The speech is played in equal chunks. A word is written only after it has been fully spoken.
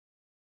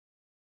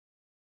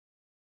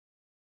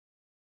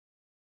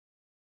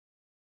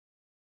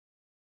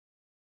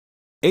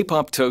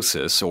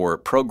Apoptosis, or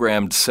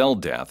programmed cell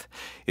death,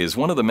 is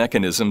one of the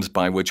mechanisms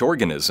by which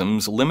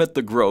organisms limit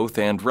the growth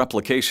and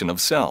replication of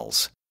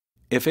cells.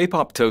 If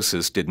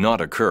apoptosis did not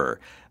occur,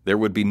 there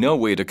would be no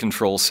way to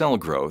control cell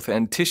growth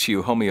and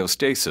tissue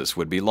homeostasis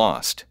would be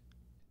lost.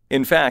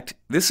 In fact,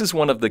 this is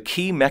one of the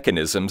key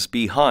mechanisms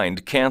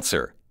behind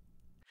cancer.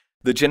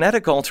 The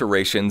genetic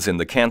alterations in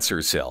the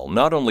cancer cell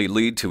not only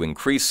lead to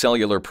increased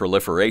cellular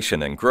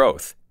proliferation and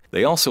growth,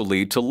 they also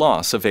lead to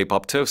loss of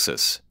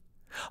apoptosis.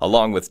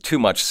 Along with too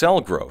much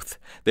cell growth,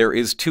 there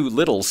is too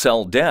little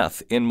cell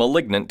death in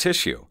malignant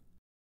tissue.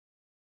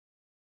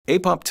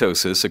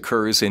 Apoptosis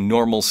occurs in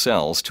normal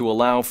cells to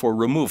allow for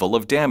removal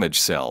of damaged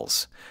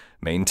cells,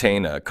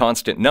 maintain a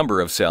constant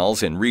number of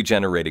cells in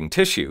regenerating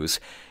tissues,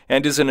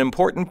 and is an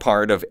important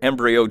part of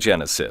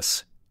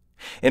embryogenesis.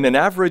 In an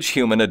average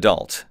human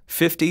adult,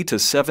 50 to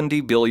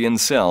 70 billion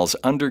cells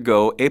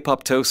undergo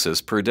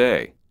apoptosis per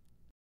day.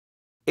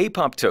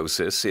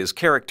 Apoptosis is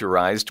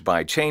characterized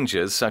by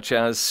changes such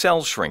as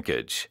cell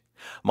shrinkage,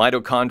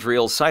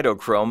 mitochondrial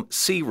cytochrome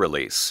C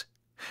release,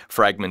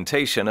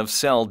 fragmentation of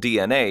cell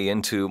DNA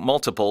into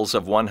multiples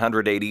of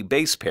 180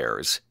 base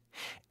pairs,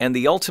 and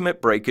the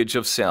ultimate breakage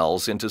of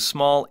cells into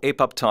small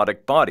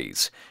apoptotic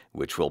bodies,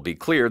 which will be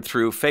cleared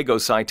through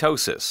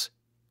phagocytosis.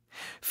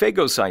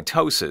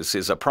 Phagocytosis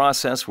is a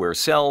process where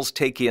cells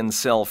take in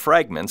cell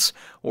fragments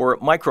or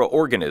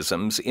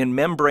microorganisms in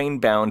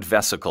membrane-bound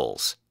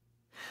vesicles.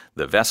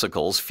 The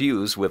vesicles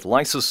fuse with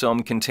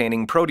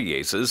lysosome-containing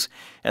proteases,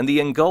 and the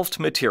engulfed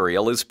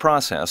material is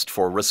processed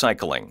for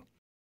recycling.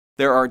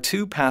 There are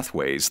two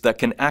pathways that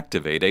can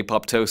activate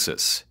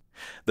apoptosis.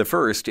 The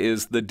first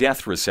is the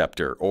death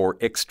receptor, or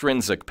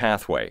extrinsic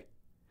pathway.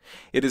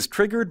 It is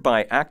triggered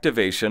by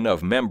activation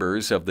of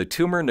members of the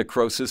tumor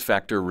necrosis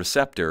factor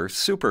receptor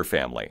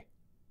superfamily.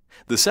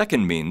 The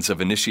second means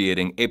of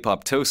initiating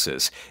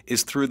apoptosis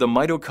is through the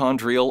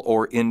mitochondrial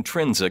or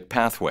intrinsic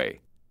pathway.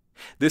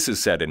 This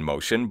is set in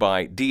motion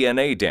by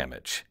DNA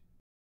damage.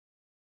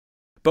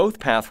 Both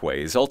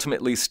pathways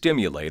ultimately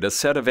stimulate a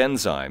set of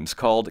enzymes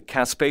called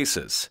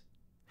caspases.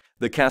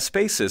 The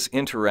caspases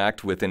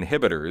interact with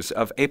inhibitors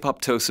of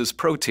apoptosis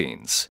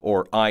proteins,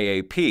 or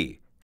IAP,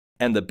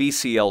 and the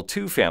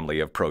BCL2 family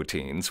of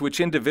proteins, which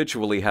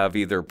individually have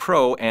either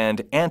pro-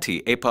 and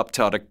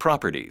anti-apoptotic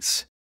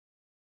properties.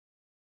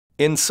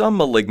 In some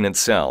malignant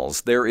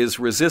cells, there is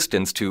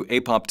resistance to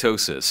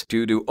apoptosis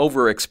due to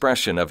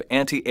overexpression of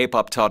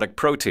anti-apoptotic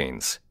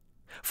proteins.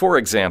 For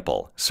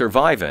example,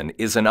 survivin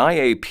is an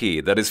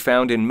IAP that is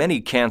found in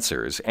many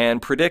cancers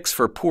and predicts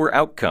for poor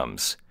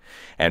outcomes,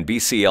 and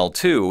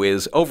BCL2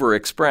 is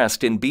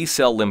overexpressed in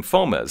B-cell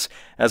lymphomas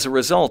as a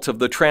result of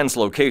the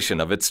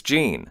translocation of its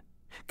gene.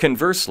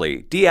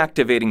 Conversely,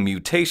 deactivating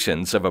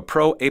mutations of a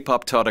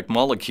pro-apoptotic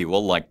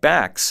molecule like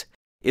BAX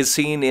is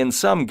seen in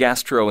some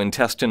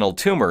gastrointestinal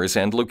tumors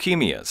and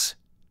leukemias.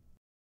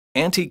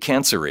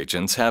 Anti-cancer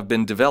agents have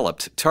been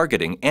developed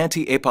targeting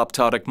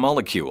anti-apoptotic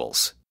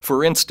molecules.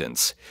 For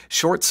instance,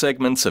 short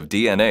segments of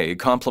DNA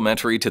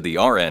complementary to the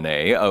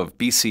RNA of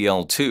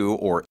BCL2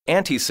 or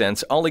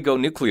antisense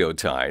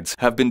oligonucleotides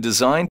have been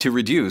designed to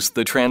reduce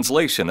the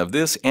translation of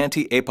this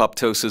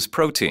anti-apoptosis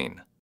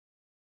protein.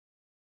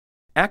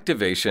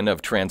 Activation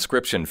of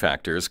transcription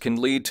factors can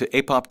lead to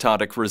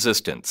apoptotic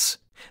resistance.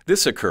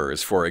 This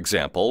occurs, for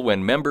example,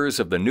 when members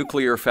of the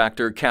nuclear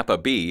factor kappa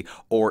B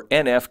or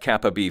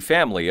NF-kappa B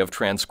family of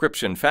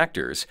transcription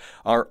factors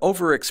are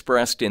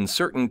overexpressed in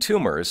certain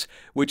tumors,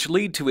 which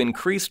lead to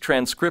increased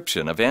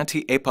transcription of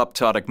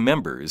anti-apoptotic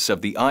members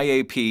of the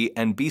IAP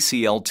and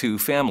BCL2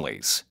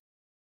 families.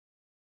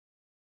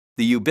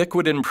 The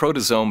ubiquitin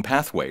proteasome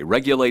pathway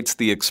regulates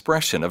the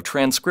expression of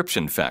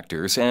transcription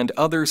factors and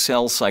other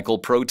cell cycle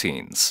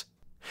proteins.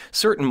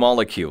 Certain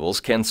molecules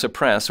can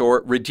suppress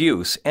or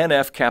reduce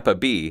NF-kappa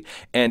B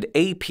and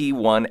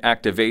AP1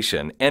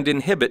 activation and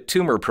inhibit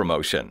tumor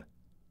promotion.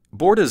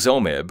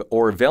 Bortezomib,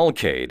 or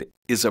Velcade,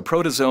 is a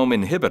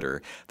proteasome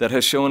inhibitor that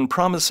has shown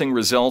promising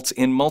results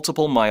in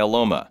multiple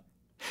myeloma.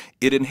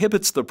 It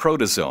inhibits the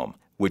proteasome,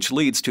 which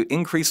leads to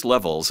increased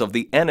levels of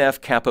the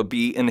NF-kappa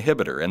B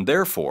inhibitor and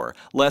therefore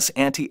less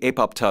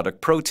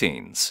anti-apoptotic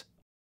proteins.